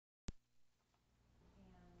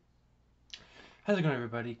How's it going,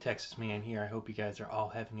 everybody? Texas Man here. I hope you guys are all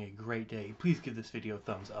having a great day. Please give this video a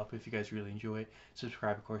thumbs up if you guys really enjoy it.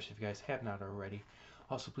 Subscribe, of course, if you guys have not already.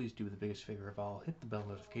 Also, please do the biggest favor of all, hit the bell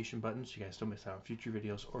notification button so you guys don't miss out on future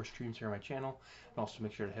videos or streams here on my channel. And also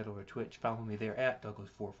make sure to head over to Twitch. Follow me there at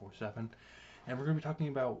Douglas447. And we're going to be talking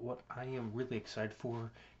about what I am really excited for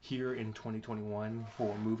here in 2021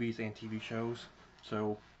 for movies and TV shows.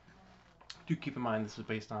 So do keep in mind this is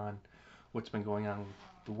based on what's been going on with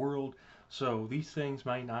the world. So these things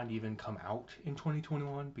might not even come out in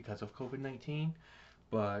 2021 because of COVID-19,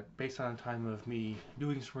 but based on the time of me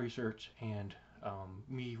doing some research and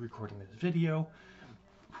me recording this video,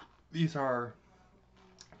 these are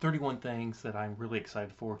 31 things that I'm really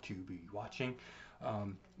excited for to be watching.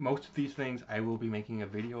 Most of these things I will be making a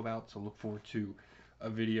video about, so look forward to a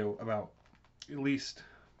video about at least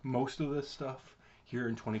most of this stuff here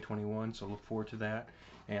in 2021, so look forward to that.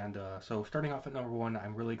 And so starting off at number one,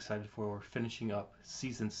 I'm really excited for finishing up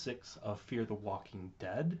season 6 of Fear the Walking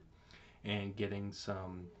Dead and getting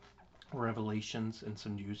some revelations and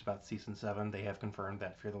some news about season 7. They have confirmed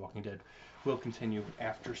that Fear the Walking Dead will continue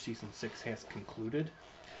after season 6 has concluded.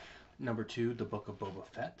 Number 2, The Book of Boba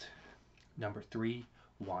Fett. Number 3,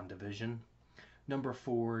 WandaVision. Number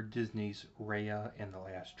 4, Disney's Raya and the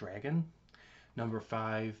Last Dragon. Number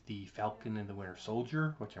 5, The Falcon and the Winter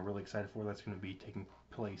Soldier, which I'm really excited for. That's going to be taking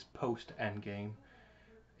place post-Endgame,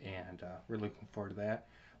 and we're looking forward to that.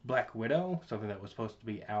 Black Widow, something that was supposed to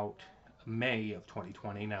be out May of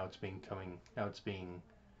 2020. Now it's being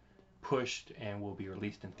pushed and will be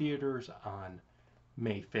released in theaters on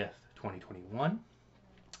May 5th, 2021.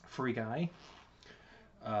 Free Guy,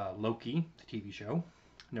 Loki, the TV show.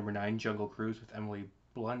 Number 9, Jungle Cruise with Emily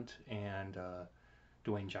Blunt and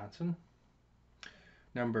Dwayne Johnson.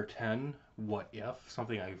 Number 10, What If,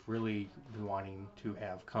 something I've really been wanting to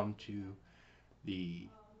have come to the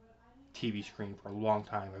TV screen for a long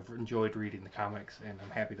time. I've enjoyed reading the comics, and I'm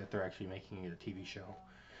happy that they're actually making it a TV show.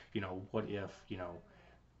 What if,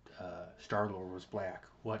 Star-Lord was black?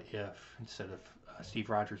 What if, instead of Steve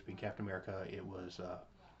Rogers being Captain America, it was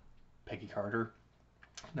Peggy Carter?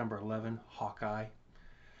 Number 11, Hawkeye.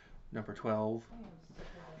 Number 12,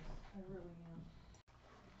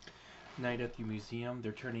 Night at the Museum.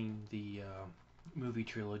 They're turning the movie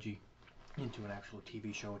trilogy into an actual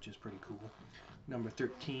TV show, which is pretty cool. Number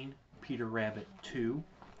 13, Peter Rabbit 2.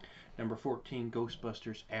 Number 14,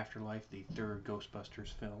 Ghostbusters Afterlife, the third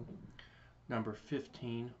Ghostbusters film. Number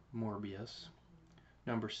 15, Morbius.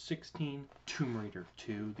 Number 16, Tomb Raider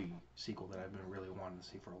 2, the sequel that I've been really wanting to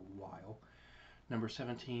see for a while. Number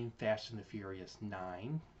 17, Fast and the Furious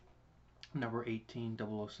 9. Number 18,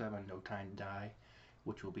 007, No Time to Die,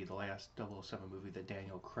 which will be the last 007 movie that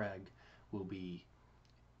Daniel Craig will be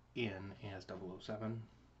in as 007.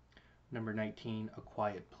 Number 19, A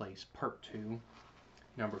Quiet Place Part 2.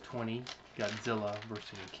 Number 20, Godzilla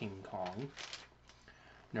vs. King Kong.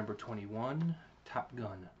 Number 21, Top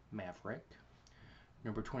Gun Maverick.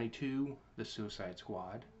 Number 22, The Suicide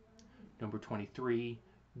Squad. Number 23,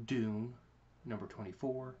 Dune. Number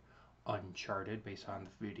 24, Uncharted, based on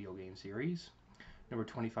the video game series. Number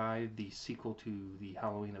 25, the sequel to the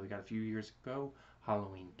Halloween that we got a few years ago,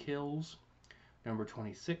 Halloween Kills. Number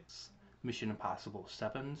 26, Mission Impossible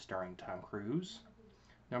 7, starring Tom Cruise.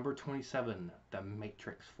 Number 27, The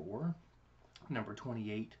Matrix 4. Number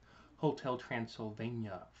 28, Hotel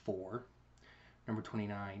Transylvania 4. Number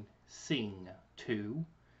 29, Sing 2.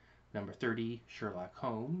 Number 30, Sherlock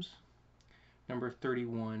Holmes. Number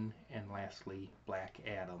 31, and lastly, Black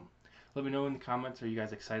Adam. Let me know in the comments, are you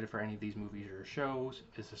guys excited for any of these movies or shows?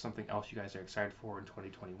 Is there something else you guys are excited for in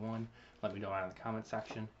 2021? Let me know down in the comment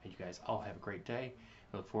section. And you guys all have a great day.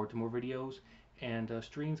 I look forward to more videos and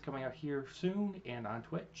streams coming out here soon and on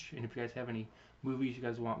Twitch. And if you guys have any movies you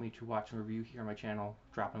guys want me to watch and review here on my channel,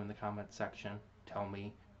 drop them in the comment section. Tell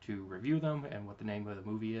me to review them and what the name of the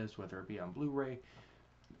movie is, whether it be on Blu-ray,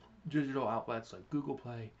 digital outlets like Google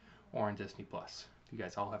Play, or on Disney+. You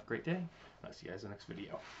guys all have a great day. I'll see you guys in the next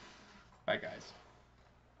video. Bye, guys.